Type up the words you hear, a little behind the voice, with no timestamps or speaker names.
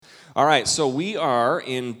All right, so we are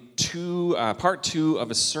in part two of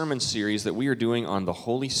a sermon series that we are doing on the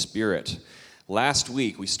Holy Spirit. Last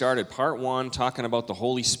week, we started part one talking about the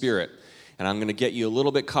Holy Spirit, and I'm going to get you a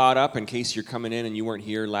little bit caught up in case you're coming in and you weren't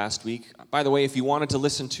here last week. By the way, if you wanted to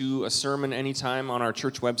listen to a sermon anytime on our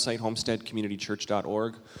church website,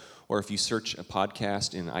 homesteadcommunitychurch.org, or if you search a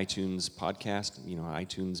podcast in iTunes podcast,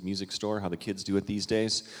 iTunes Music Store, how the kids do it these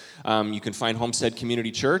days, you can find Homestead Community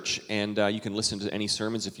Church, and you can listen to any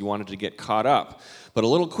sermons if you wanted to get caught up. But a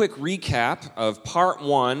little quick recap of part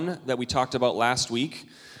one that we talked about last week.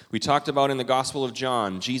 We talked about in the Gospel of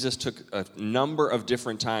John, Jesus took a number of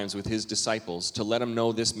different times with his disciples to let them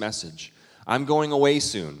know this message. I'm going away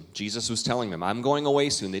soon. Jesus was telling them, I'm going away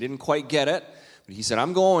soon. They didn't quite get it. But he said,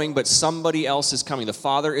 I'm going, but somebody else is coming. The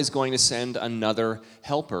Father is going to send another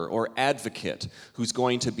helper or advocate who's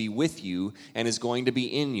going to be with you and is going to be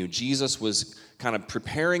in you. Jesus was kind of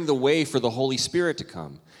preparing the way for the Holy Spirit to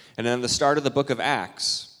come. And then at the start of the book of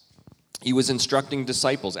Acts, he was instructing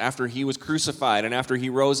disciples after he was crucified and after he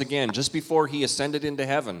rose again, just before he ascended into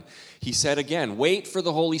heaven. He said again, wait for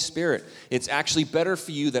the Holy Spirit. It's actually better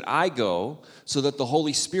for you that I go so that the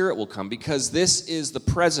Holy Spirit will come, because this is the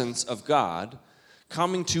presence of God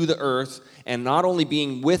coming to the earth and not only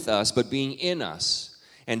being with us, but being in us.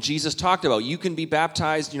 And Jesus talked about, you can be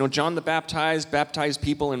baptized, John the Baptist baptized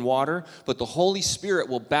people in water, but the Holy Spirit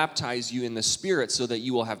will baptize you in the Spirit so that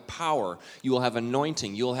you will have power, you will have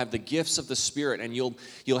anointing, you'll have the gifts of the Spirit, and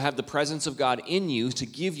you'll have the presence of God in you to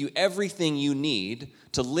give you everything you need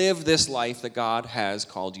to live this life that God has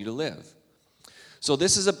called you to live. So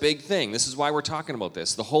this is a big thing. This is why we're talking about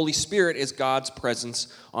this. The Holy Spirit is God's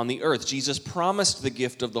presence on the earth. Jesus promised the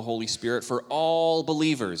gift of the Holy Spirit for all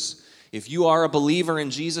believers. If you are a believer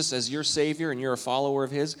in Jesus as your Savior and you're a follower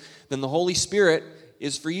of His, then the Holy Spirit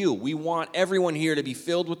is for you. We want everyone here to be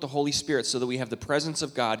filled with the Holy Spirit so that we have the presence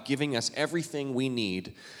of God giving us everything we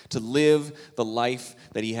need to live the life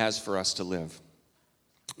that He has for us to live.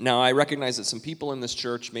 Now, I recognize that some people in this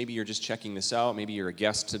church, maybe you're just checking this out, maybe you're a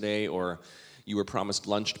guest today, or you were promised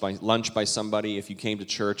lunch by somebody if you came to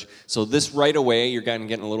church. So this right away, you're getting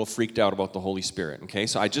a little freaked out about the Holy Spirit, okay?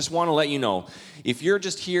 So I just want to let you know, if you're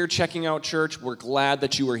just here checking out church, we're glad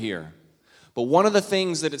that you were here. But one of the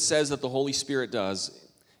things that it says that the Holy Spirit does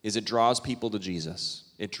is it draws people to Jesus.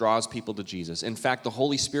 It draws people to Jesus. In fact, the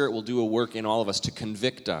Holy Spirit will do a work in all of us to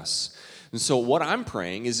convict us. And so what I'm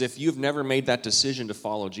praying is, if you've never made that decision to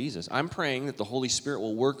follow Jesus, I'm praying that the Holy Spirit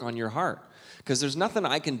will work on your heart. Because there's nothing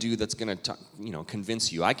I can do that's going to,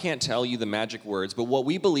 convince you. I can't tell you the magic words, but what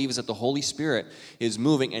we believe is that the Holy Spirit is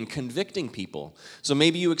moving and convicting people. So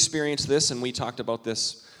maybe you experienced this, and we talked about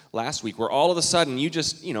this last week, where all of a sudden you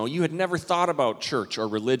just, you had never thought about church or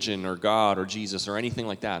religion or God or Jesus or anything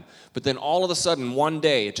like that. But then all of a sudden, one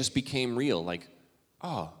day, it just became real. Like,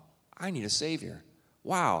 oh, I need a Savior.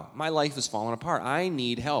 Wow, my life is falling apart. I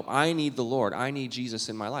need help. I need the Lord. I need Jesus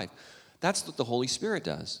in my life. That's what the Holy Spirit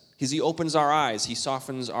does. He opens our eyes, He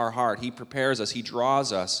softens our heart, He prepares us, He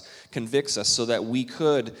draws us, convicts us so that we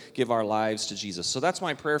could give our lives to Jesus. So that's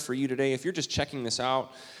my prayer for you today. If you're just checking this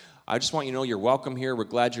out, I just want you to know you're welcome here. We're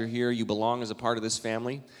glad you're here. You belong as a part of this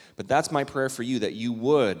family. But that's my prayer for you, that you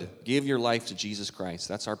would give your life to Jesus Christ.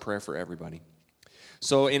 That's our prayer for everybody.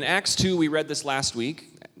 So in Acts 2, we read this last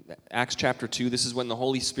week. Acts chapter 2, this is when the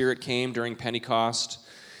Holy Spirit came during Pentecost.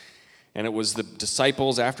 And it was the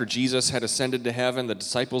disciples, after Jesus had ascended to heaven, the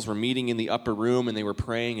disciples were meeting in the upper room and they were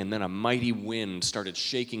praying, and then a mighty wind started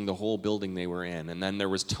shaking the whole building they were in. And then there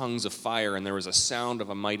was tongues of fire, and there was a sound of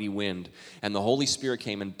a mighty wind. And the Holy Spirit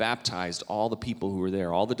came and baptized all the people who were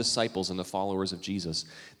there, all the disciples and the followers of Jesus.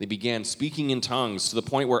 They began speaking in tongues to the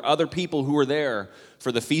point where other people who were there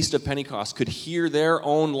for the Feast of Pentecost could hear their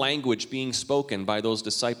own language being spoken by those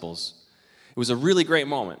disciples. It was a really great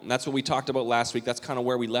moment, and that's what we talked about last week. That's kind of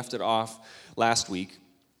where we left it off last week.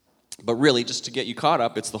 But really, just to get you caught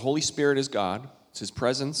up, it's the Holy Spirit is God. It's His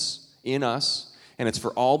presence in us, and it's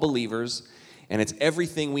for all believers, and it's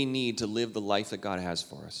everything we need to live the life that God has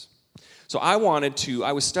for us. So I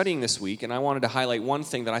was studying this week, and I wanted to highlight one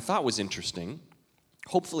thing that I thought was interesting.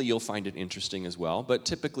 Hopefully you'll find it interesting as well, but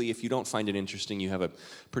typically if you don't find it interesting, you have a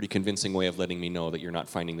pretty convincing way of letting me know that you're not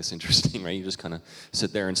finding this interesting, right? You just kind of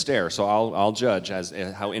sit there and stare. So I'll judge as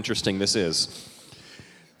how interesting this is.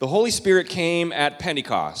 The Holy Spirit came at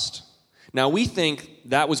Pentecost. Now we think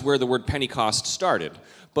that was where the word Pentecost started,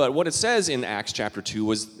 but what it says in Acts chapter 2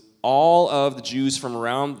 was all of the Jews from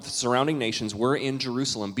around the surrounding nations were in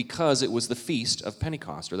Jerusalem because it was the feast of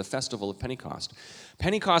Pentecost, or the festival of Pentecost.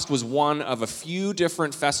 Pentecost was one of a few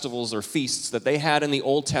different festivals or feasts that they had in the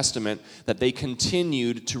Old Testament that they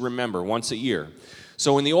continued to remember once a year.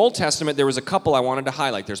 So in the Old Testament, there was a couple I wanted to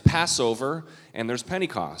highlight. There's Passover and there's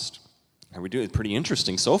Pentecost. And we're doing pretty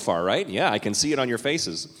interesting so far, right? Yeah, I can see it on your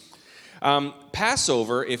faces.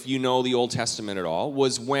 Passover, if you know the Old Testament at all,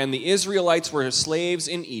 was when the Israelites were slaves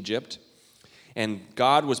in Egypt, and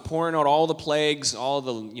God was pouring out all the plagues, all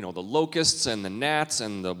the locusts and the gnats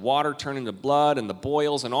and the water turning to blood and the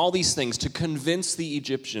boils and all these things to convince the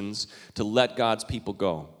Egyptians to let God's people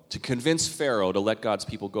go, to convince Pharaoh to let God's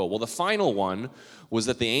people go. Well, the final one was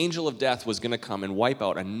that the angel of death was going to come and wipe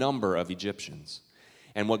out a number of Egyptians.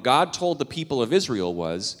 And what God told the people of Israel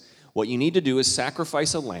was, what you need to do is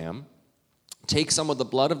sacrifice a lamb, take some of the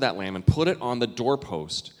blood of that lamb and put it on the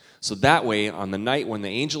doorpost. So that way, on the night when the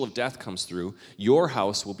angel of death comes through, your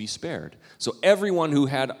house will be spared. So everyone who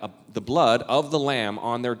had the blood of the lamb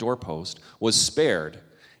on their doorpost was spared,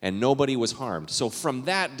 and nobody was harmed. So from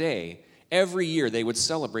that day, every year they would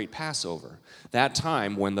celebrate Passover. That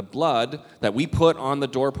time when the blood that we put on the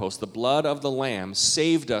doorpost, the blood of the lamb,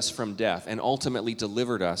 saved us from death and ultimately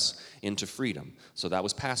delivered us into freedom. So that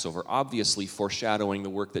was Passover, obviously foreshadowing the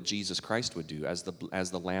work that Jesus Christ would do as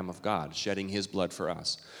the Lamb of God, shedding his blood for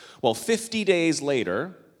us. Well, 50 days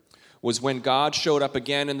later was when God showed up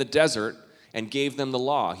again in the desert and gave them the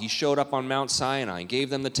law. He showed up on Mount Sinai, gave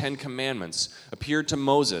them the 10 Commandments, appeared to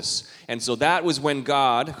Moses. And so that was when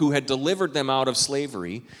God, who had delivered them out of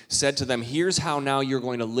slavery, said to them, here's how now you're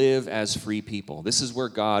going to live as free people. This is where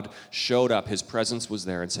God showed up. His presence was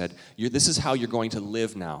there and said, this is how you're going to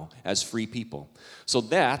live now as free people. So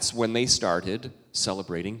that's when they started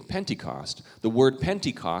celebrating Pentecost. The word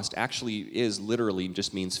Pentecost actually literally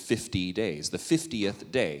just means 50 days, the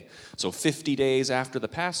 50th day. So 50 days after the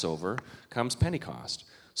Passover comes Pentecost.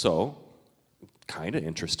 So, kind of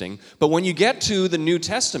interesting. But when you get to the New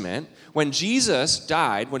Testament, when Jesus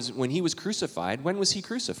died, when he was crucified, when was he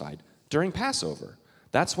crucified? During Passover.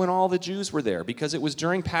 That's when all the Jews were there, because it was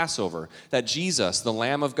during Passover that Jesus, the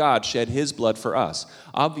Lamb of God, shed his blood for us.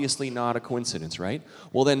 Obviously not a coincidence, right?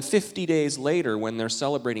 Well, then 50 days later, when they're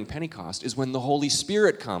celebrating Pentecost, is when the Holy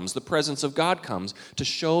Spirit comes, the presence of God comes, to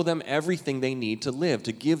show them everything they need to live,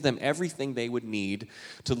 to give them everything they would need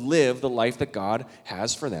to live the life that God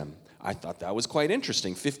has for them. I thought that was quite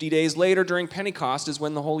interesting. 50 days later, during Pentecost, is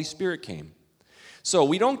when the Holy Spirit came. So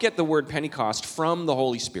we don't get the word Pentecost from the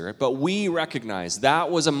Holy Spirit, but we recognize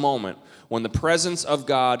that was a moment when the presence of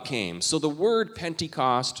God came. So the word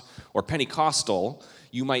Pentecost or Pentecostal,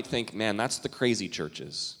 you might think, man, that's the crazy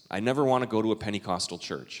churches. I never want to go to a Pentecostal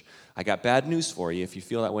church. I got bad news for you if you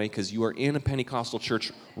feel that way, because you are in a Pentecostal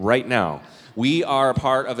church right now. We are a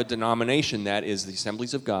part of a denomination that is the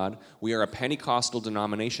Assemblies of God. We are a Pentecostal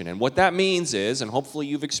denomination. And what that means is, and hopefully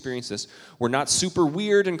you've experienced this, we're not super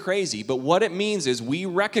weird and crazy, but what it means is we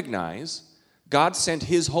recognize God sent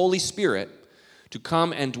his Holy Spirit to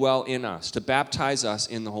come and dwell in us, to baptize us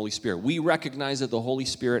in the Holy Spirit. We recognize that the Holy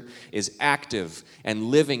Spirit is active and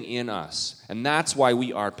living in us. And that's why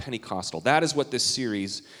we are Pentecostal. That is what this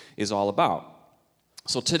series is all about.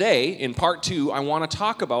 So today, in part 2, I want to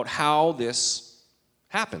talk about how this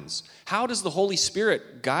happens. How does the Holy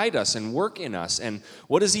Spirit guide us and work in us? And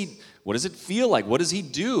what does it feel like? What does he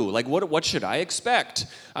do? Like, what should I expect?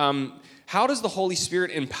 How does the Holy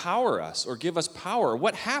Spirit empower us or give us power?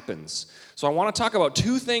 What happens? So I want to talk about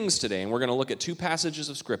 2 things today, and we're going to look at 2 passages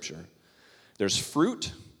of Scripture. There's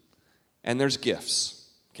fruit and there's gifts.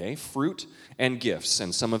 Okay, fruit and gifts.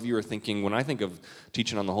 And some of you are thinking, when I think of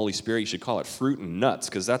teaching on the Holy Spirit, you should call it fruit and nuts,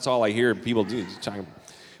 because that's all I hear people do.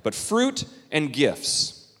 But fruit and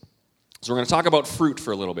gifts. So we're going to talk about fruit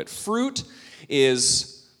for a little bit. Fruit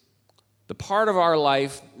is the part of our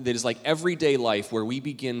life that is like everyday life where we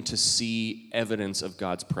begin to see evidence of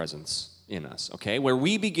God's presence in us, okay? Where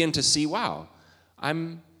we begin to see, wow,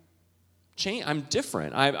 I'm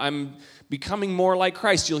different. I'm becoming more like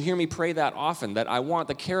Christ. You'll hear me pray that often, that I want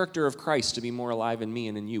the character of Christ to be more alive in me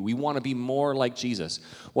and in you. We want to be more like Jesus.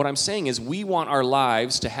 What I'm saying is we want our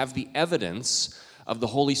lives to have the evidence of the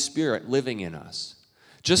Holy Spirit living in us.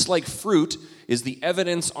 Just like fruit is the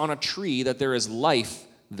evidence on a tree that there is life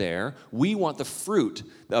there, we want the fruit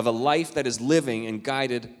of a life that is living and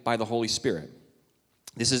guided by the Holy Spirit.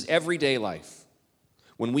 This is everyday life.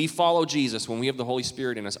 When we follow Jesus, when we have the Holy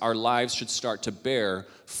Spirit in us, our lives should start to bear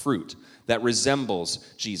fruit that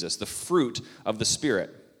resembles Jesus, the fruit of the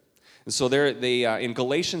Spirit. And so in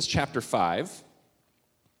Galatians chapter 5,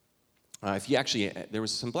 there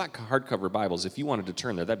was some black hardcover Bibles. If you wanted to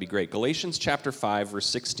turn there, that'd be great. Galatians chapter 5, verse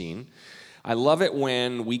 16. I love it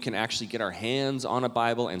when we can actually get our hands on a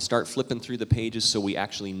Bible and start flipping through the pages so we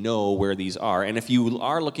actually know where these are. And if you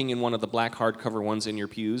are looking in one of the black hardcover ones in your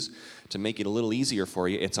pews, to make it a little easier for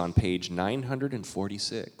you, it's on page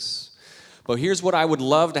 946. But here's what I would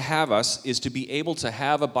love to have us is to be able to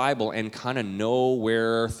have a Bible and kind of know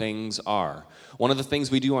where things are. One of the things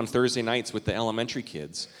we do on Thursday nights with the elementary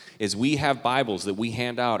kids is we have Bibles that we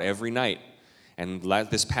hand out every night. And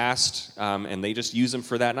this past, and they just use them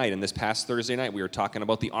for that night. And this past Thursday night, we were talking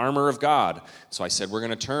about the armor of God. So I said, we're going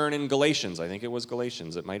to turn in Galatians. I think it was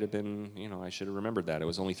Galatians. It might have been, I should have remembered that. It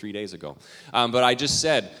was only 3 days ago. But I just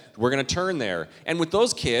said, we're going to turn there. And with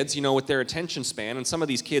those kids, with their attention span, and some of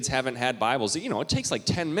these kids haven't had Bibles, it takes like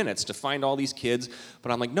 10 minutes to find all these kids.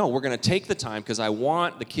 But I'm like, no, we're going to take the time because I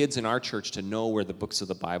want the kids in our church to know where the books of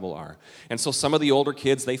the Bible are. And so some of the older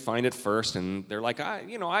kids, they find it first, and they're like,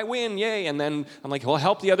 I win, yay. And then I'm like, well,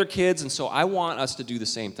 help the other kids. And so I want us to do the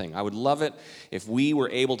same thing. I would love it if we were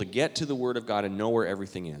able to get to the Word of God and know where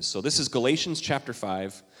everything is. So this is Galatians chapter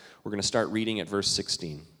 5. We're going to start reading at verse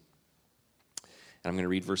 16. And I'm going to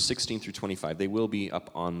read verse 16 through 25. They will be up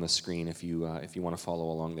on the screen if you want to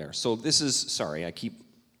follow along there. So this is, I keep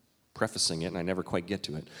prefacing it, and I never quite get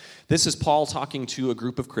to it. This is Paul talking to a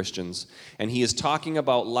group of Christians, and he is talking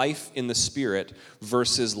about life in the Spirit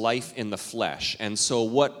versus life in the flesh. And so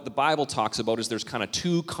what the Bible talks about is there's kind of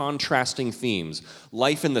two contrasting themes.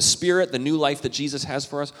 Life in the Spirit, the new life that Jesus has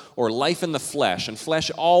for us, or life in the flesh. And flesh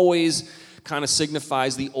always kind of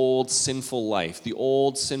signifies the old sinful life, the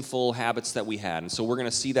old sinful habits that we had. And so we're going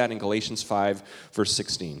to see that in Galatians 5, verse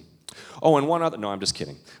 16. Oh, and one other, no, I'm just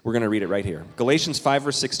kidding. We're going to read it right here. Galatians 5,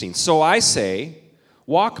 verse 16. So I say,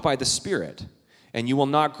 walk by the Spirit, and you will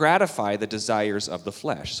not gratify the desires of the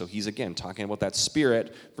flesh. So he's again talking about that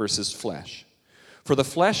spirit versus flesh. For the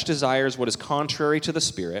flesh desires what is contrary to the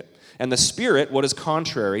Spirit, and the Spirit what is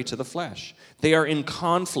contrary to the flesh. They are in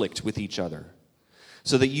conflict with each other,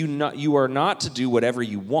 so that you are not to do whatever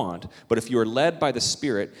you want, but if you are led by the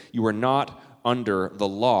Spirit, you are not under the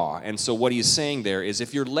law. And so what he's saying there is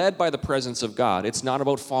if you're led by the presence of God, it's not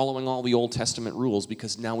about following all the Old Testament rules,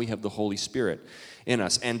 because now we have the Holy Spirit in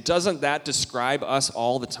us. And doesn't that describe us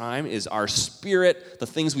all the time? Is our spirit, the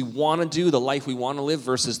things we want to do, the life we want to live,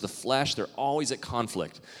 versus the flesh, they're always at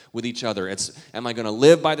conflict with each other. It's, am I going to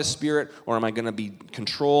live by the Spirit, or am I going to be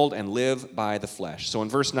controlled and live by the flesh? So in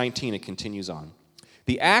verse 19, it continues on.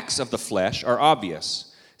 The acts of the flesh are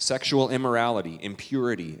obvious: sexual immorality,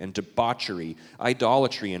 impurity, and debauchery,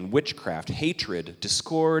 idolatry and witchcraft, hatred,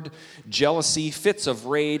 discord, jealousy, fits of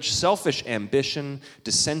rage, selfish ambition,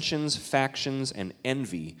 dissensions, factions, and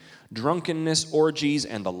envy, drunkenness, orgies,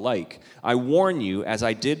 and the like. I warn you, as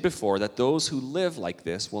I did before, that those who live like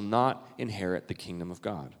this will not inherit the kingdom of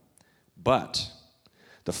God. But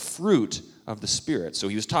the fruit of the Spirit, so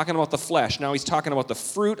he was talking about the flesh, now he's talking about the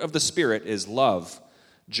fruit of the Spirit is love,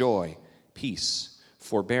 joy, peace,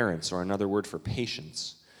 forbearance, or another word for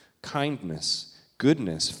patience, kindness,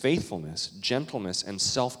 goodness, faithfulness, gentleness, and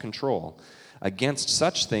self-control. Against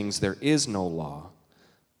such things there is no law.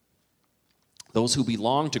 Those who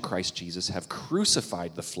belong to Christ Jesus have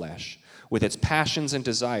crucified the flesh with its passions and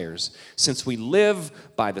desires. Since we live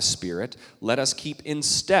by the Spirit, let us keep in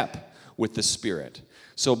step with the Spirit.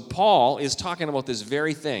 So Paul is talking about this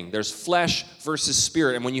very thing. There's flesh versus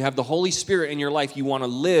spirit. And when you have the Holy Spirit in your life, you want to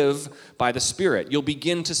live by the Spirit. You'll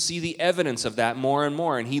begin to see the evidence of that more and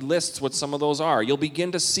more. And he lists what some of those are. You'll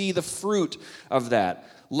begin to see the fruit of that.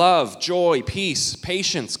 Love, joy, peace,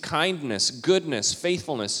 patience, kindness, goodness,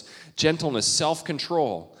 faithfulness, gentleness,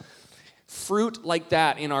 self-control. Fruit like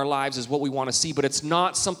that in our lives is what we want to see, but it's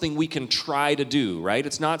not something we can try to do, right?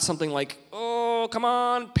 It's not something like, oh, come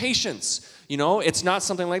on, patience. It's not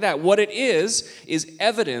something like that. What it is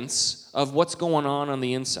evidence of what's going on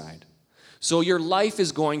the inside. So your life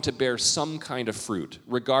is going to bear some kind of fruit,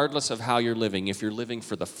 regardless of how you're living. If you're living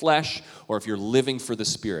for the flesh or if you're living for the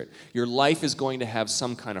Spirit, your life is going to have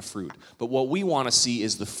some kind of fruit. But what we want to see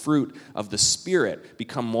is the fruit of the Spirit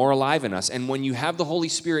become more alive in us. And when you have the Holy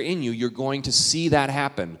Spirit in you, you're going to see that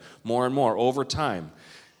happen more and more over time.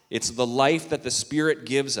 It's the life that the Spirit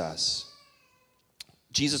gives us.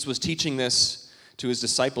 Jesus was teaching this to his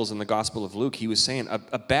disciples in the Gospel of Luke. He was saying,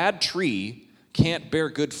 a bad tree can't bear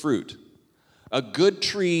good fruit. A good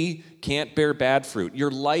tree can't bear bad fruit.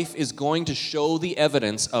 Your life is going to show the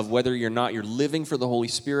evidence of whether you're living for the Holy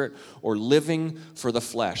Spirit or living for the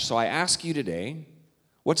flesh. So I ask you today,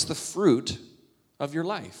 what's the fruit of your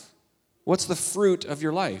life? What's the fruit of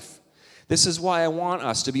your life? This is why I want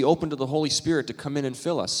us to be open to the Holy Spirit to come in and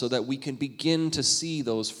fill us so that we can begin to see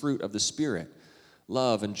those fruit of the Spirit.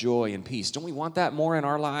 Love and joy and peace. Don't we want that more in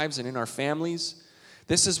our lives and in our families?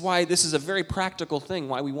 This is why this is a very practical thing,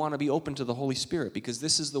 why we want to be open to the Holy Spirit, because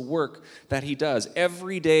this is the work that he does.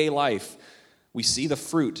 Everyday life, we see the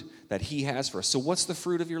fruit that he has for us. So what's the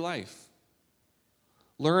fruit of your life?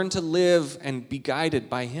 Learn to live and be guided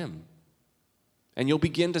by him. And you'll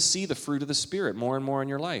begin to see the fruit of the Spirit more and more in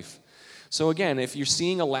your life. So again, if you're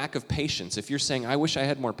seeing a lack of patience, if you're saying, I wish I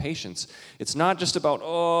had more patience, it's not just about,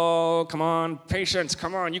 oh, come on, patience,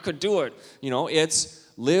 come on, you could do it. It's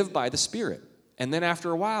live by the Spirit. And then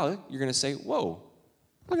after a while, you're going to say, whoa,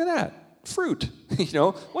 look at that, fruit. And you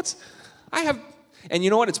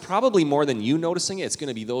know what? It's probably more than you noticing it. It's going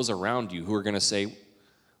to be those around you who are going to say,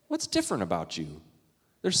 what's different about you?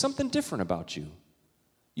 There's something different about you.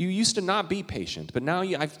 You used to not be patient, but now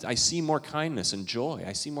I see more kindness and joy.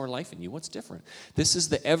 I see more life in you. What's different? This is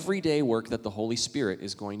the everyday work that the Holy Spirit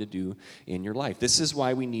is going to do in your life. This is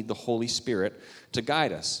why we need the Holy Spirit to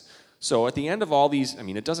guide us. So at the end of all these,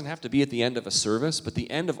 it doesn't have to be at the end of a service, but the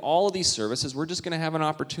end of all of these services, we're just going to have an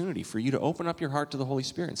opportunity for you to open up your heart to the Holy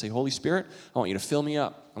Spirit and say, Holy Spirit, I want you to fill me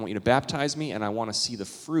up. I want you to baptize me, and I want to see the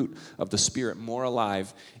fruit of the Spirit more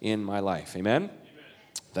alive in my life. Amen?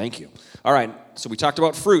 Thank you. All right, so we talked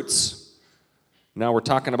about fruits. Now we're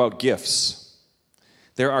talking about gifts.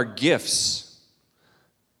 There are gifts,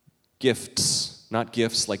 not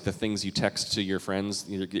gifts like the things you text to your friends,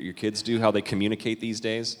 your kids do, how they communicate these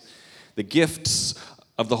days. The gifts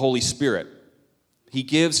of the Holy Spirit. He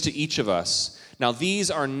gives to each of us. Now,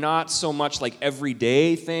 these are not so much like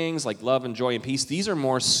everyday things like love and joy and peace. These are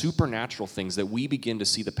more supernatural things that we begin to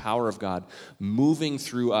see the power of God moving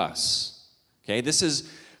through us. Okay, this is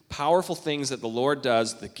powerful things that the Lord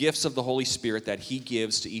does, the gifts of the Holy Spirit that He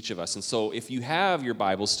gives to each of us. And so if you have your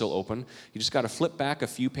Bible still open, you just got to flip back a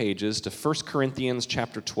few pages to 1 Corinthians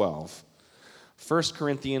chapter 12. 1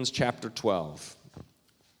 Corinthians chapter 12.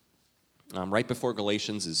 Right before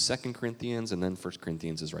Galatians is 2 Corinthians, and then 1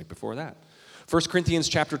 Corinthians is right before that. 1 Corinthians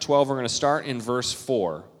chapter 12, we're going to start in verse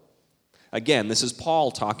 4. Again, this is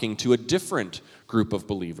Paul talking to a different group of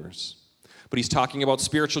believers, but he's talking about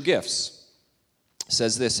spiritual gifts.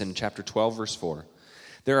 Says this in chapter 12, verse 4.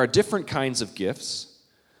 There are different kinds of gifts,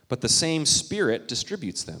 but the same Spirit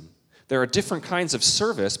distributes them. There are different kinds of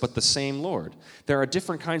service, but the same Lord. There are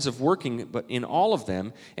different kinds of working, but in all of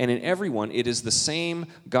them and in everyone, it is the same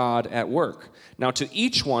God at work. Now, to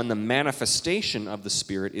each one, the manifestation of the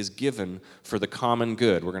Spirit is given for the common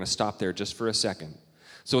good. We're going to stop there just for a second.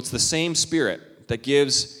 So it's the same Spirit that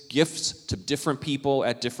gives gifts to different people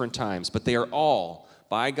at different times, but they are all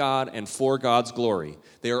by God and for God's glory.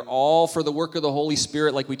 They are all for the work of the Holy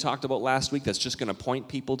Spirit, like we talked about last week, that's just going to point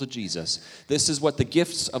people to Jesus. This is what the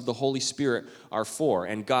gifts of the Holy Spirit are for.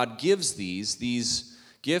 And God gives these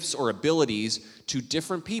gifts or abilities to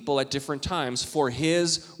different people at different times for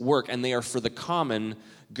His work, and they are for the common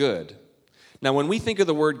good. Now, when we think of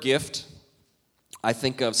the word gift,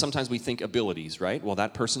 sometimes we think abilities, right? Well,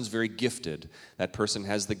 that person's very gifted. That person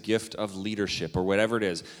has the gift of leadership or whatever it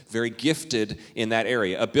is. Very gifted in that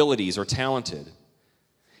area, abilities or talented.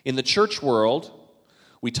 In the church world,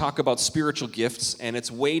 we talk about spiritual gifts, and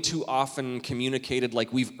it's way too often communicated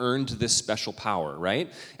like we've earned this special power,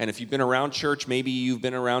 right? And if you've been around church, maybe you've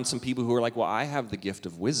been around some people who are like, well, I have the gift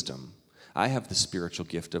of wisdom. I have the spiritual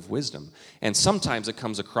gift of wisdom. And sometimes it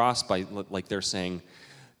comes across by like they're saying,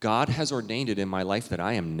 God has ordained it in my life that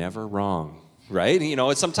I am never wrong, right?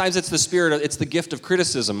 Sometimes it's the spirit, it's the gift of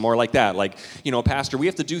criticism, more like that. Like, Pastor, we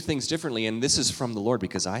have to do things differently, and this is from the Lord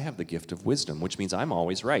because I have the gift of wisdom, which means I'm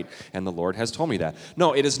always right, and the Lord has told me that.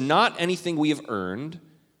 No, it is not anything we have earned.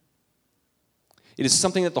 It is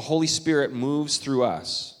something that the Holy Spirit moves through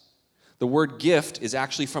us. The word gift is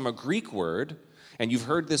actually from a Greek word, and you've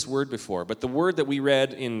heard this word before, but the word that we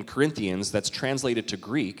read in Corinthians that's translated to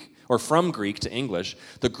Greek, or from Greek to English,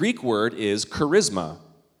 the Greek word is charisma.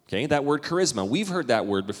 Okay, that word charisma. We've heard that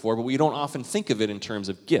word before, but we don't often think of it in terms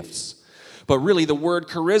of gifts. But really, the word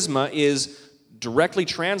charisma is directly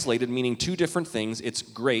translated, meaning two different things. It's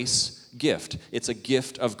grace, gift. It's a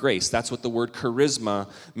gift of grace. That's what the word charisma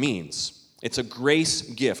means. It's a grace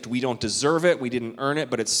gift. We don't deserve it. We didn't earn it,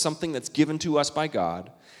 but it's something that's given to us by God.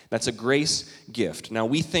 That's a grace gift. Now,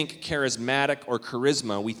 we think charismatic or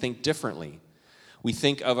charisma, we think differently. We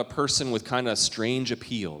think of a person with kind of strange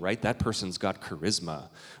appeal, right? That person's got charisma,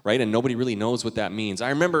 right? And nobody really knows what that means. I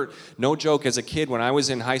remember, no joke, as a kid when I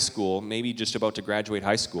was in high school, maybe just about to graduate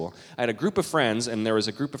high school, I had a group of friends, and there was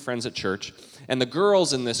a group of friends at church, and the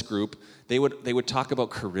girls in this group, they would talk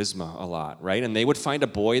about charisma a lot, right? And they would find a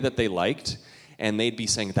boy that they liked, and they'd be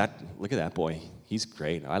saying, look at that boy, he's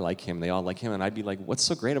great, I like him, they all like him, and I'd be like, what's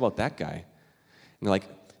so great about that guy? And they're like,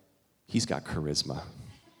 he's got charisma.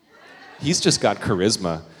 He's just got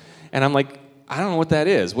charisma. And I'm like, I don't know what that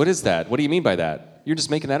is. What is that? What do you mean by that? You're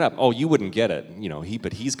just making that up. Oh, you wouldn't get it.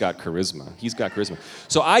 But he's got charisma. He's got charisma.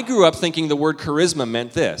 So I grew up thinking the word charisma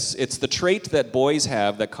meant this. It's the trait that boys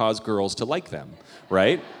have that cause girls to like them,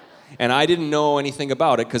 right? And I didn't know anything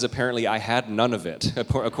about it because apparently I had none of it,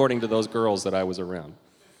 according to those girls that I was around.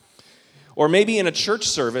 Or maybe in a church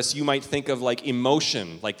service, you might think of like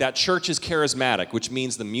emotion, like that church is charismatic, which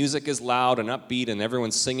means the music is loud and upbeat and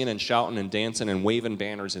everyone's singing and shouting and dancing and waving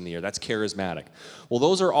banners in the air. That's charismatic. Well,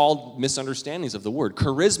 those are all misunderstandings of the word.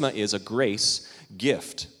 Charisma is a grace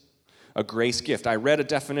gift. A grace gift. I read a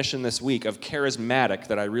definition this week of charismatic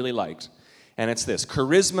that I really liked, and it's this.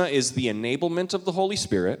 Charisma is the enablement of the Holy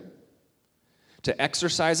Spirit to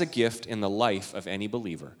exercise a gift in the life of any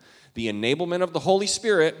believer. The enablement of the Holy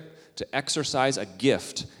Spirit to exercise a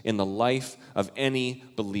gift in the life of any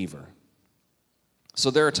believer. So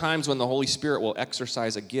there are times when the Holy Spirit will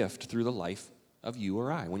exercise a gift through the life of you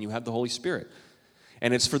or I, when you have the Holy Spirit.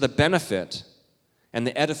 And it's for the benefit and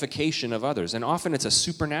the edification of others. And often it's a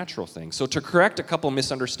supernatural thing. So to correct a couple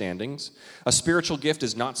misunderstandings, a spiritual gift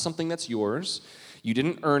is not something that's yours. You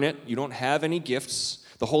didn't earn it. You don't have any gifts.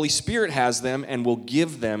 The Holy Spirit has them and will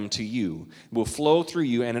give them to you, will flow through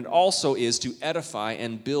you, and it also is to edify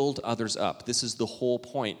and build others up. This is the whole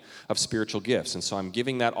point of spiritual gifts. And so I'm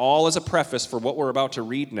giving that all as a preface for what we're about to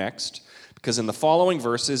read next, because in the following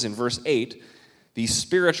verses, in verse 8, these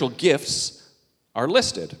spiritual gifts are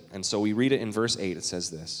listed. And so we read it in verse 8. It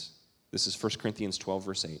says this. This is 1 Corinthians 12,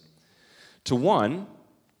 verse 8. To one,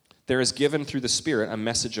 there is given through the Spirit a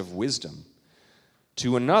message of wisdom.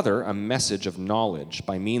 To another, a message of knowledge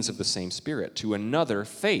by means of the same Spirit. To another,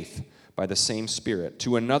 faith by the same Spirit.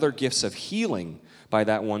 To another, gifts of healing by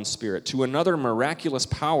that one Spirit. To another, miraculous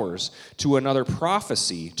powers. To another,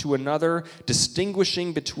 prophecy. To another,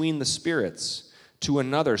 distinguishing between the spirits. To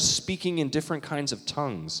another, speaking in different kinds of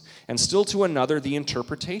tongues. And still to another, the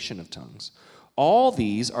interpretation of tongues. All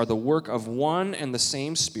these are the work of one and the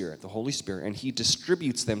same Spirit, the Holy Spirit, and He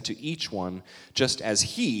distributes them to each one just as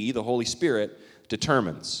He, the Holy Spirit,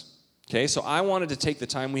 determines. Okay, so I wanted to take the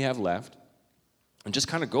time we have left and just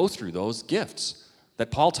kind of go through those gifts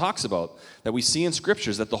that Paul talks about, that we see in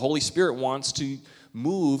scriptures, that the Holy Spirit wants to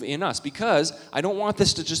move in us, because I don't want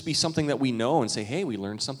this to just be something that we know and say, hey, we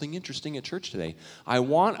learned something interesting at church today. I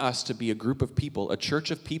want us to be a group of people, a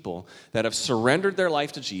church of people that have surrendered their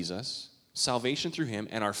life to Jesus, salvation through Him,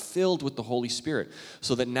 and are filled with the Holy Spirit,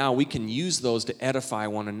 so that now we can use those to edify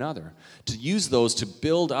one another, to use those to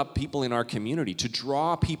build up people in our community, to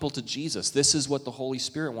draw people to Jesus. This is what the Holy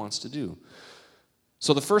Spirit wants to do.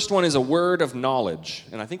 So the first one is a word of knowledge,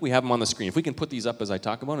 and I think we have them on the screen. If we can put these up as I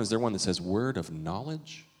talk about them, is there one that says word of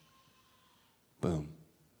knowledge? Boom.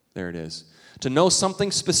 There it is. To know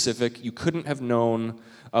something specific you couldn't have known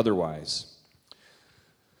otherwise.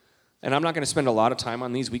 And I'm not going to spend a lot of time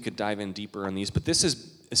on these. We could dive in deeper on these. But this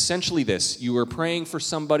is essentially this. You are praying for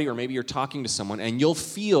somebody, or maybe you're talking to someone, and you'll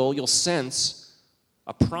sense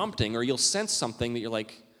a prompting, or you'll sense something that you're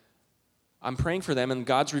like, I'm praying for them, and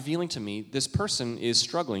God's revealing to me this person is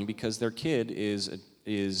struggling because their kid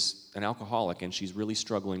is an alcoholic, and she's really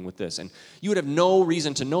struggling with this. And you would have no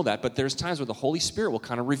reason to know that, but there's times where the Holy Spirit will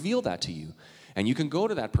kind of reveal that to you. And you can go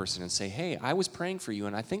to that person and say, hey, I was praying for you,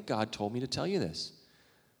 and I think God told me to tell you this.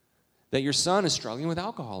 That your son is struggling with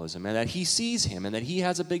alcoholism, and that he sees him, and that he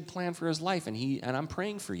has a big plan for his life, and I'm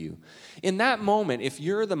praying for you. In that moment, if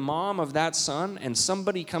you're the mom of that son and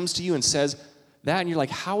somebody comes to you and says that, and you're like,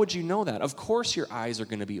 how would you know that? Of course your eyes are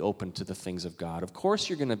going to be open to the things of God. Of course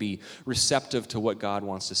you're going to be receptive to what God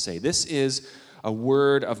wants to say. This is a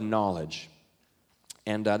word of knowledge.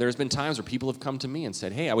 And there's been times where people have come to me and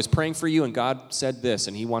said, hey, I was praying for you, and God said this,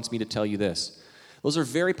 and He wants me to tell you this. Those are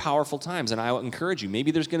very powerful times, and I will encourage you.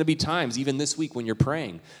 Maybe there's going to be times, even this week when you're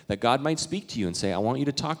praying, that God might speak to you and say, I want you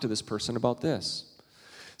to talk to this person about this.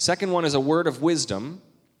 Second one is a word of wisdom,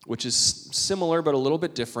 which is similar but a little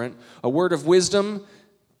bit different. A word of wisdom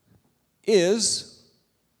is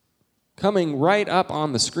coming right up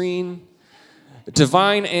on the screen,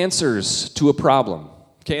 divine answers to a problem.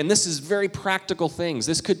 Okay, and this is very practical things.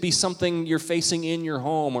 This could be something you're facing in your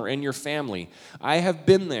home or in your family. I have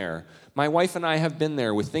been there. My wife and I have been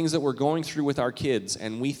there with things that we're going through with our kids,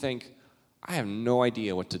 and we think, I have no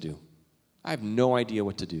idea what to do. I have no idea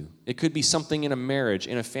what to do. It could be something in a marriage,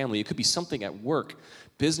 in a family. It could be something at work,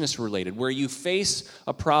 business-related, where you face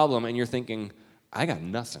a problem and you're thinking, I got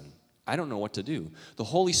nothing. I don't know what to do. The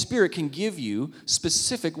Holy Spirit can give you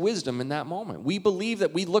specific wisdom in that moment. We believe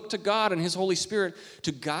that we look to God and His Holy Spirit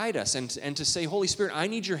to guide us and to say, Holy Spirit, I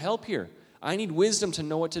need your help here. I need wisdom to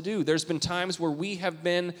know what to do. There's been times where we have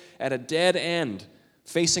been at a dead end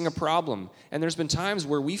facing a problem. And there's been times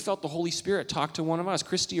where we felt the Holy Spirit talk to one of us,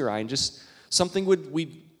 Christy or I, and just something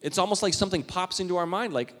it's almost like something pops into our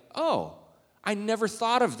mind like, oh, I never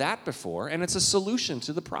thought of that before, and it's a solution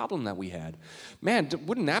to the problem that we had. Man,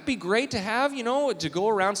 wouldn't that be great to have, to go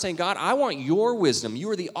around saying, God, I want your wisdom.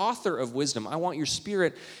 You are the author of wisdom. I want your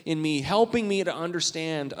Spirit in me, helping me to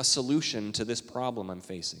understand a solution to this problem I'm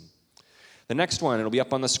facing. The next one, it'll be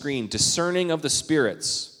up on the screen, discerning of the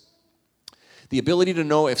spirits. The ability to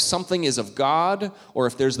know if something is of God or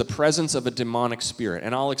if there's the presence of a demonic spirit.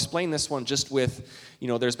 And I'll explain this one just with,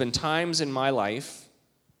 there's been times in my life,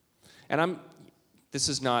 and this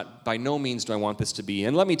is not, by no means do I want this to be,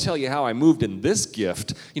 and let me tell you how I moved in this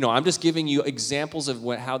gift. I'm just giving you examples of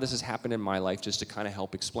how this has happened in my life just to kind of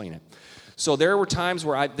help explain it. So there's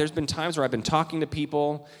been times where I've been talking to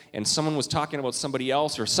people and someone was talking about somebody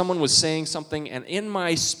else or someone was saying something, and in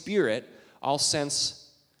my spirit, I'll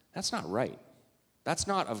sense, that's not right. That's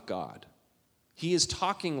not of God. He is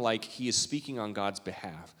talking like he is speaking on God's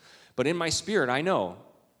behalf. But in my spirit, I know,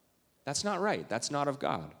 that's not right. That's not of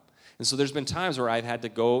God. And so there's been times where I've had to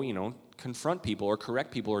go, confront people or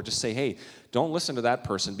correct people or just say, hey, don't listen to that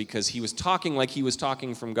person because he was talking like he was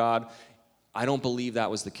talking from God. I don't believe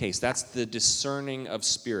that was the case. That's the discerning of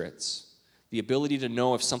spirits, the ability to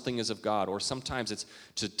know if something is of God, or sometimes it's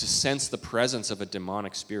to sense the presence of a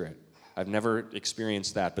demonic spirit. I've never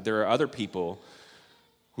experienced that, but there are other people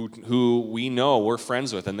who we know we're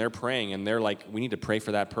friends with, and they're praying, and they're like, we need to pray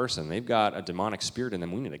for that person. They've got a demonic spirit in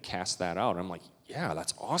them. We need to cast that out. I'm like, yeah,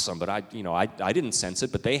 that's awesome, but I didn't sense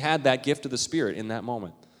it, but they had that gift of the Spirit in that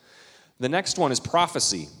moment. The next one is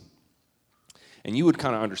prophecy. And you would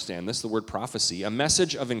kind of understand this, the word prophecy, a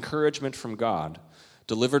message of encouragement from God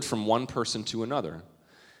delivered from one person to another.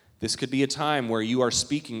 This could be a time where you are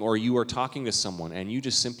speaking or you are talking to someone, and you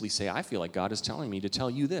just simply say, I feel like God is telling me to tell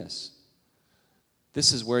you this.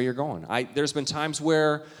 This is where you're going. There's been times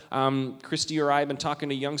where Christy or I have been talking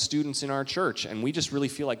to young students in our church, and we just really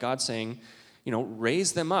feel like God's saying,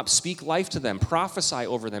 raise them up, speak life to them, prophesy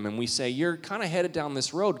over them. And we say, you're kind of headed down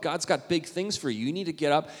this road. God's got big things for you. You need to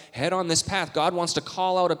get up, head on this path. God wants to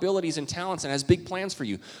call out abilities and talents and has big plans for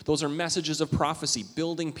you. Those are messages of prophecy,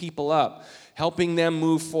 building people up, helping them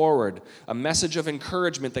move forward. A message of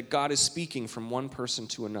encouragement that God is speaking from one person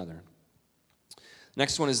to another.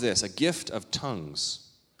 Next one is this, a gift of tongues.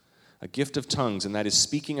 A gift of tongues, and that is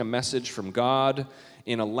speaking a message from God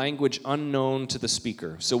in a language unknown to the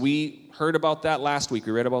speaker. So we heard about that last week.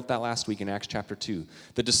 We read about that last week in Acts chapter 2.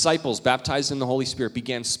 The disciples, baptized in the Holy Spirit,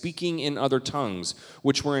 began speaking in other tongues,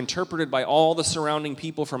 which were interpreted by all the surrounding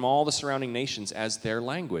people from all the surrounding nations as their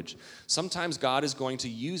language. Sometimes God is going to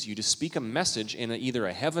use you to speak a message in either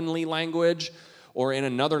a heavenly language or in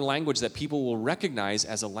another language that people will recognize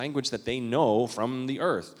as a language that they know from the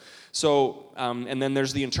earth. So, and then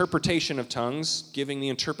there's the interpretation of tongues, giving the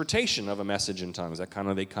interpretation of a message in tongues.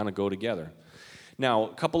 They kind of go together. Now,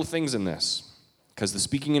 a couple of things in this, because the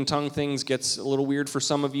speaking in tongue things gets a little weird for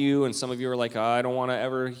some of you, and some of you are like, I don't want to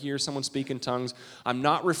ever hear someone speak in tongues. I'm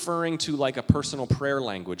not referring to like a personal prayer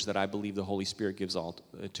language that I believe the Holy Spirit gives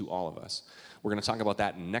to all of us. We're going to talk about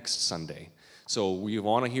that next Sunday. So we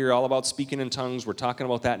want to hear all about speaking in tongues. We're talking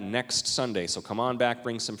about that next Sunday. So come on back,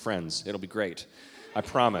 bring some friends. It'll be great. I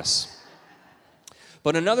promise.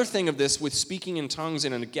 But another thing of this with speaking in tongues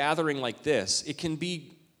in a gathering like this, it can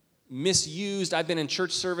be misused. I've been in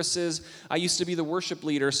church services. I used to be the worship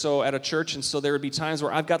leader at a church, and so there would be times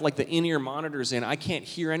where I've got like the in-ear monitors in. I can't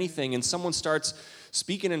hear anything, and someone starts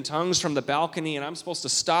speaking in tongues from the balcony, and I'm supposed to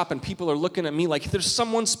stop, and people are looking at me like there's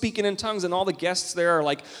someone speaking in tongues, and all the guests there are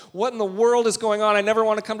like, what in the world is going on? I never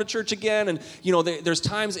want to come to church again. And there's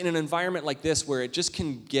times in an environment like this where it just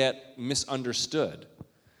can get misunderstood.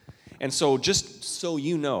 And so just so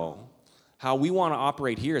you know how we want to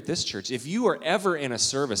operate here at this church, if you are ever in a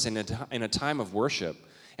service, in a time of worship,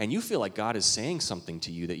 and you feel like God is saying something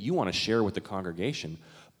to you that you want to share with the congregation,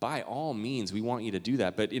 by all means, we want you to do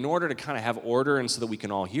that. But in order to kind of have order and so that we can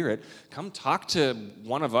all hear it, come talk to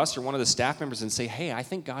one of us or one of the staff members and say, hey, I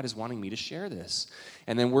think God is wanting me to share this.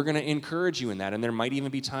 And then we're going to encourage you in that. And there might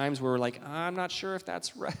even be times where we're like, I'm not sure if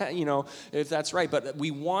that's right, if that's right. But we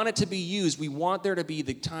want it to be used. We want there to be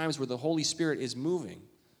the times where the Holy Spirit is moving,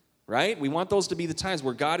 right? We want those to be the times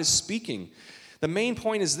where God is speaking. The main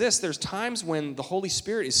point is this: there's times when the Holy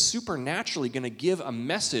Spirit is supernaturally going to give a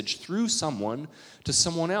message through someone to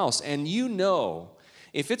someone else. And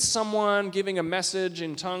if it's someone giving a message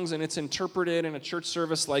in tongues and it's interpreted in a church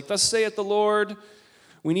service like, thus saith the Lord,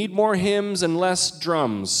 we need more hymns and less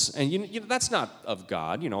drums. And that's not of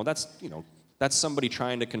God. That's somebody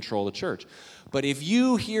trying to control the church. But if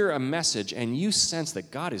you hear a message and you sense that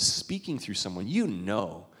God is speaking through someone,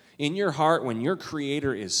 In your heart, when your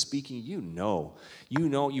Creator is speaking, you know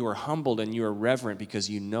you are humbled and you are reverent because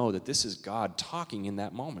you know that this is God talking in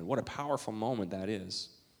that moment. What a powerful moment that is.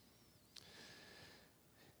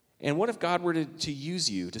 And what if God were to use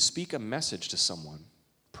you to speak a message to someone,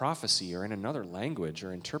 prophecy or in another language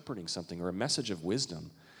or interpreting something or a message of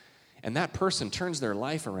wisdom, and that person turns their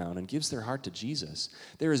life around and gives their heart to Jesus?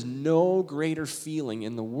 There is no greater feeling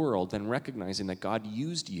in the world than recognizing that God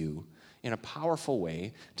used you in a powerful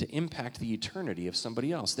way to impact the eternity of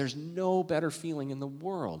somebody else. There's no better feeling in the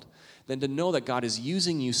world than to know that God is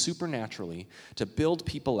using you supernaturally to build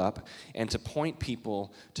people up and to point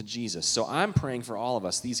people to Jesus. So I'm praying for all of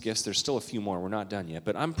us. These gifts, there's still a few more. We're not done yet.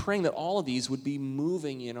 But I'm praying that all of these would be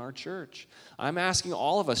moving in our church. I'm asking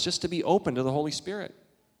all of us just to be open to the Holy Spirit.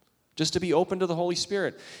 Just to be open to the Holy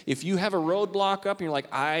Spirit. If you have a roadblock up and you're like,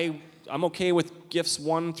 I'm okay with gifts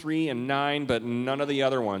 1, 3, and 9, but none of the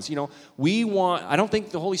other ones. I don't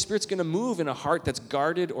think the Holy Spirit's going to move in a heart that's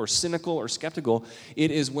guarded or cynical or skeptical.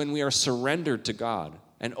 It is when we are surrendered to God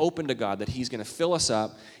and open to God that He's going to fill us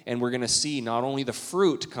up, and we're going to see not only the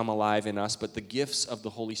fruit come alive in us, but the gifts of the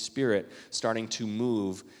Holy Spirit starting to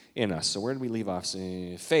move in us. So where did we leave off?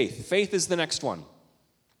 Faith. Faith is the next one.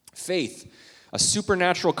 Faith. A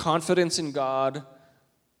supernatural confidence in God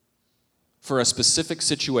for a specific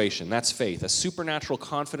situation. That's faith. A supernatural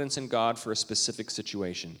confidence in God for a specific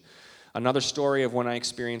situation. Another story of when I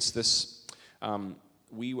experienced this, the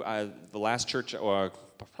last church,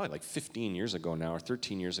 probably like 15 years ago now, or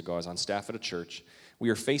 13 years ago, I was on staff at a church. We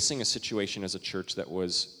were facing a situation as a church that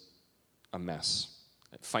was a mess.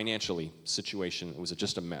 Financially, situation, it was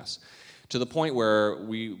just a mess. To the point where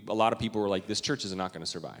a lot of people were like, this church is not going to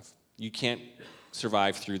survive. You can't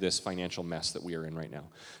survive through this financial mess that we are in right now.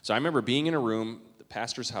 So I remember being in a room, the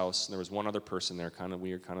pastor's house, and there was one other person there.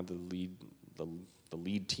 We were kind of the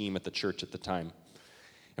lead team at the church at the time.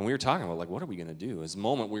 And we were talking about, what are we going to do? It was a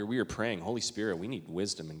moment where we were praying, Holy Spirit, we need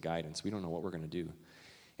wisdom and guidance. We don't know what we're going to do.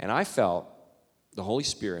 And I felt the Holy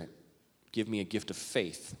Spirit give me a gift of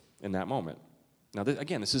faith in that moment. Now,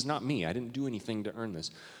 again, this is not me. I didn't do anything to earn this.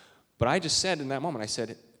 But I just said in that moment, I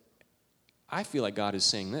said, I feel like God is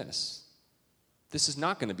saying this. This is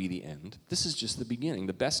not going to be the end. This is just the beginning.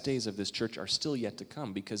 The best days of this church are still yet to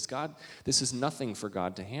come because this is nothing for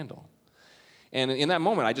God to handle. And in that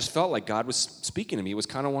moment, I just felt like God was speaking to me. It was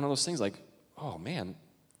kind of one of those things like, oh man,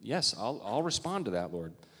 yes, I'll respond to that,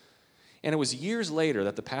 Lord. And it was years later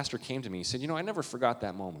that the pastor came to me and said, I never forgot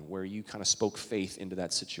that moment where you kind of spoke faith into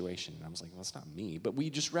that situation. And I was like, well, it's not me. But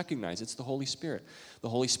we just recognize it's the Holy Spirit. The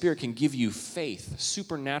Holy Spirit can give you faith,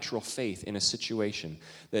 supernatural faith in a situation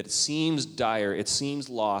that seems dire, it seems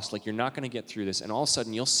lost, like you're not going to get through this. And all of a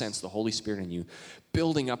sudden, you'll sense the Holy Spirit in you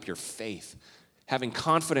building up your faith, having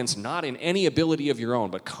confidence not in any ability of your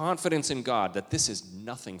own, but confidence in God that this is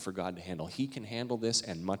nothing for God to handle. He can handle this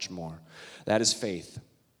and much more. That is faith.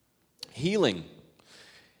 Healing.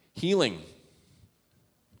 See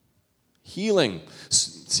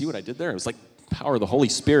what I did there? It was like power of the Holy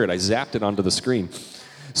Spirit. I zapped it onto the screen.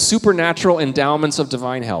 Supernatural endowments of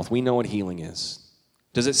divine health. We know what healing is.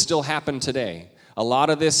 Does it still happen today? A lot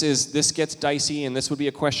of this gets dicey, and this would be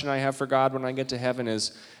a question I have for God when I get to heaven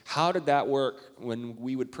is, how did that work when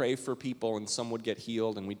we would pray for people and some would get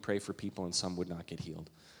healed, and we'd pray for people and some would not get healed?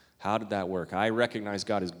 How did that work? I recognize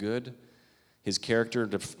God is good. His character,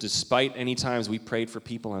 despite any times we prayed for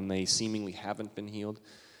people and they seemingly haven't been healed.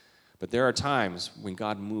 But there are times when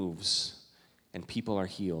God moves and people are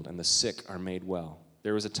healed and the sick are made well.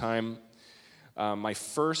 There was a time, my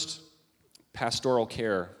first pastoral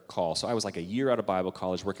care call, so I was like a year out of Bible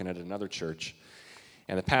college working at another church,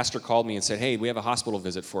 and the pastor called me and said, hey, we have a hospital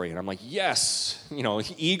visit for you. And I'm like, yes,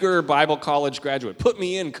 eager Bible college graduate. Put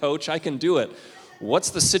me in, coach, I can do it.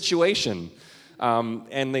 What's the situation?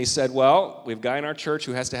 And they said, well, we have a guy in our church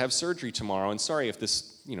who has to have surgery tomorrow. And sorry if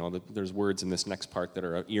this, there's words in this next part that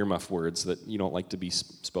are earmuff words that you don't like to be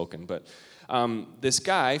spoken. But this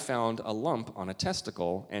guy found a lump on a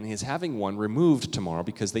testicle and is having one removed tomorrow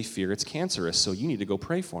because they fear it's cancerous. So you need to go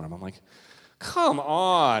pray for him. I'm like, come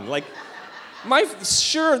on.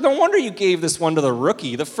 Sure, no wonder you gave this one to the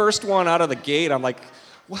rookie. The first one out of the gate, I'm like,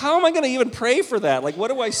 well, how am I going to even pray for that?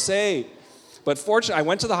 What do I say? But fortunately, I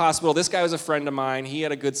went to the hospital. This guy was a friend of mine. He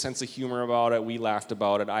had a good sense of humor about it. We laughed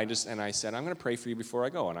about it. I said, I'm going to pray for you before I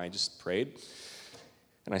go. And I just prayed.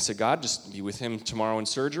 And I said, God, just be with him tomorrow in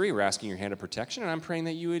surgery. We're asking your hand of protection, and I'm praying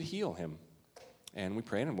that you would heal him. And we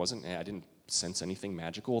prayed, and I didn't sense anything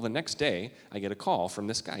magical. Well, the next day, I get a call from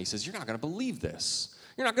this guy. He says, you're not going to believe this.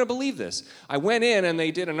 You're not going to believe this. I went in, and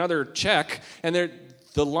they did another check, and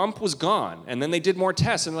the lump was gone. And then they did more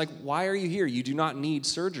tests, and they're like, why are you here? You do not need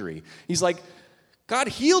surgery. He's like, God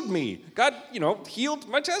healed me. God, healed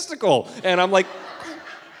my testicle. And I'm like,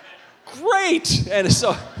 great. And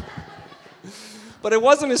so, but it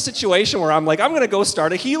wasn't a situation where I'm like, I'm going to go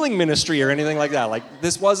start a healing ministry or anything like that. Like,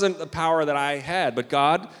 this wasn't the power that I had. But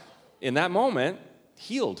God, in that moment,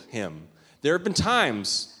 healed him. There have been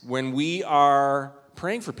times when we are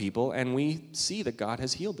praying for people and we see that God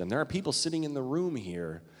has healed them. There are people sitting in the room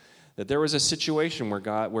here that there was a situation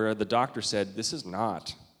where the doctor said, this is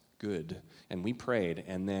not good. And we prayed,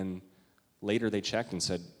 and then later they checked and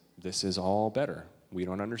said, this is all better. We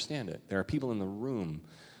don't understand it. There are people in the room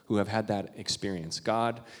who have had that experience.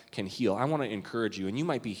 God can heal. I want to encourage you, and you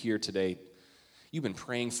might be here today. You've been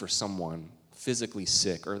praying for someone physically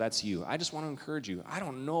sick, or that's you. I just want to encourage you. I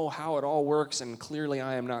don't know how it all works, and clearly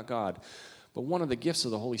I am not God. But one of the gifts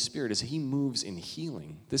of the Holy Spirit is he moves in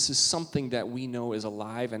healing. This is something that we know is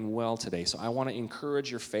alive and well today. So I want to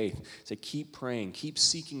encourage your faith. Say, keep praying. Keep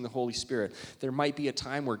seeking the Holy Spirit. There might be a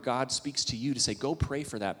time where God speaks to you to say, go pray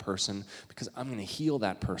for that person because I'm going to heal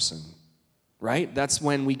that person. Right? That's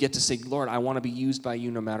when we get to say, Lord, I want to be used by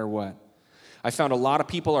you no matter what. I found a lot of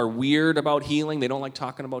people are weird about healing. They don't like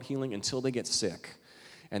talking about healing until they get sick.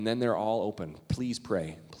 And then they're all open. Please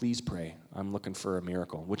pray. Please pray. I'm looking for a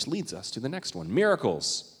miracle, which leads us to the next one.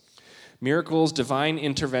 Miracles. Miracles, divine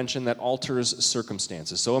intervention that alters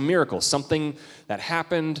circumstances. So a miracle, something that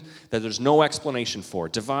happened that there's no explanation for.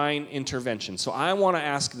 Divine intervention. So I want to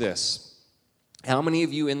ask this. How many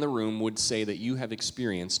of you in the room would say that you have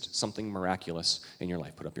experienced something miraculous in your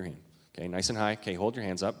life? Put up your hand. Okay, nice and high. Okay, hold your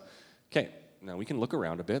hands up. Okay, now we can look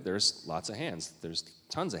around a bit. There's lots of hands. There's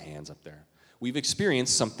tons of hands up there. We've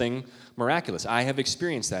experienced something miraculous. I have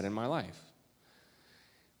experienced that in my life.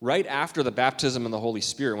 Right after the baptism in the Holy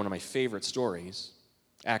Spirit, one of my favorite stories,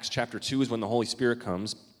 Acts chapter 2 is when the Holy Spirit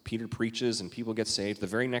comes. Peter preaches and people get saved. The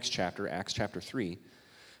very next chapter, Acts chapter 3,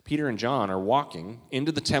 Peter and John are walking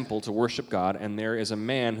into the temple to worship God, and there is a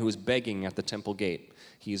man who is begging at the temple gate.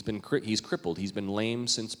 He's crippled. He's been lame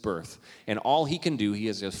since birth. And all he can do, he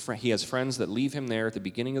has friends that leave him there at the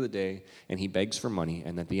beginning of the day, and he begs for money,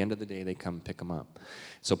 and at the end of the day, they come pick him up.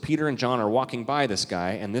 So Peter and John are walking by this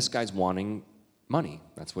guy, and this guy's wanting money.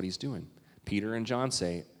 That's what he's doing. Peter and John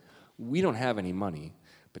say, we don't have any money,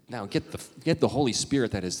 but now get the Holy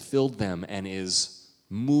Spirit that has filled them and is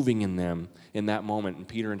moving in them in that moment. And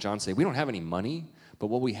Peter and John say, we don't have any money, but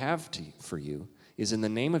what we have for you is in the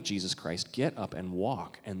name of Jesus Christ, get up and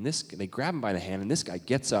walk. And they grab him by the hand, and this guy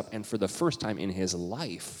gets up and for the first time in his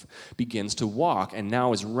life begins to walk and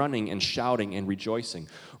now is running and shouting and rejoicing,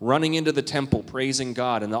 running into the temple, praising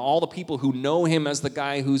God. And all the people who know him as the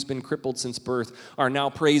guy who's been crippled since birth are now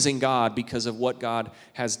praising God because of what God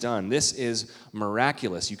has done. This is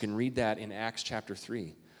miraculous. You can read that in Acts chapter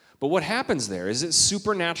 3. But what happens there is it's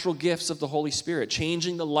supernatural gifts of the Holy Spirit,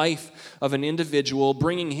 changing the life of an individual,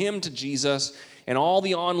 bringing him to Jesus, and all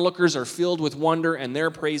the onlookers are filled with wonder, and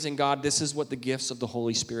they're praising God. This is what the gifts of the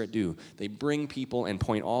Holy Spirit do. They bring people and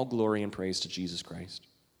point all glory and praise to Jesus Christ.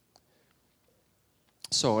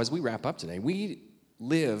 So as we wrap up today, we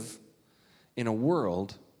live in a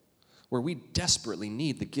world where we desperately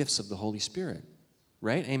need the gifts of the Holy Spirit.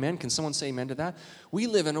 Right? Amen? Can someone say amen to that? We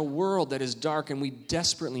live in a world that is dark, and we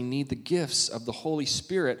desperately need the gifts of the Holy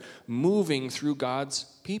Spirit moving through God's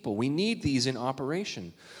people. We need these in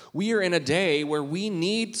operation. We are in a day where we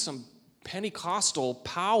need some Pentecostal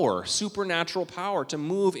power, supernatural power to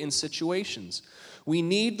move in situations. We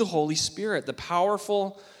need the Holy Spirit, the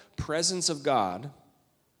powerful presence of God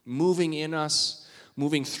moving in us,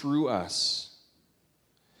 moving through us.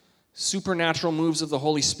 Supernatural moves of the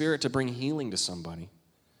Holy Spirit to bring healing to somebody,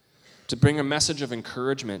 to bring a message of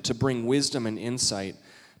encouragement, to bring wisdom and insight,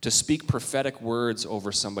 to speak prophetic words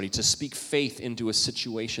over somebody, to speak faith into a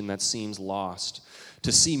situation that seems lost,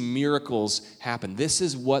 to see miracles happen. This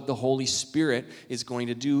is what the Holy Spirit is going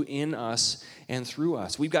to do in us and through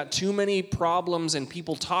us. We've got too many problems and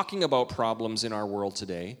people talking about problems in our world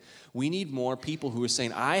today. We need more people who are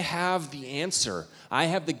saying, I have the answer. I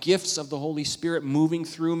have the gifts of the Holy Spirit moving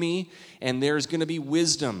through me, and there's going to be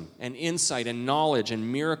wisdom and insight and knowledge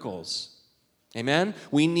and miracles. Amen?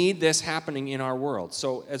 We need this happening in our world.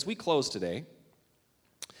 So as we close today,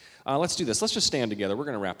 let's do this. Let's just stand together. We're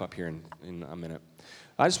going to wrap up here in a minute.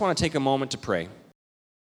 I just want to take a moment to pray.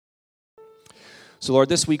 So Lord,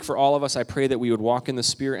 this week for all of us, I pray that we would walk in the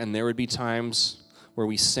Spirit, and there would be times where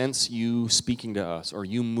we sense you speaking to us or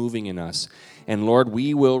you moving in us. And Lord,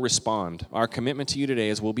 we will respond. Our commitment to you today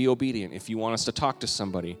is we'll be obedient. If you want us to talk to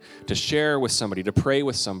somebody, to share with somebody, to pray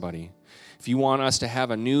with somebody, if you want us to have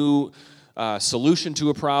a new solution to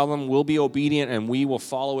a problem, we'll be obedient and we will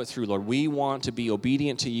follow it through, Lord. We want to be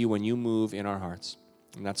obedient to you when you move in our hearts.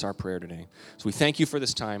 And that's our prayer today. So we thank you for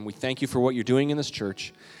this time. We thank you for what you're doing in this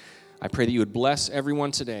church. I pray that you would bless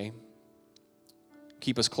everyone today.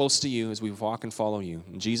 Keep us close to you as we walk and follow you.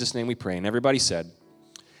 In Jesus' name we pray. And everybody said,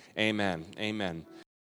 amen. Amen.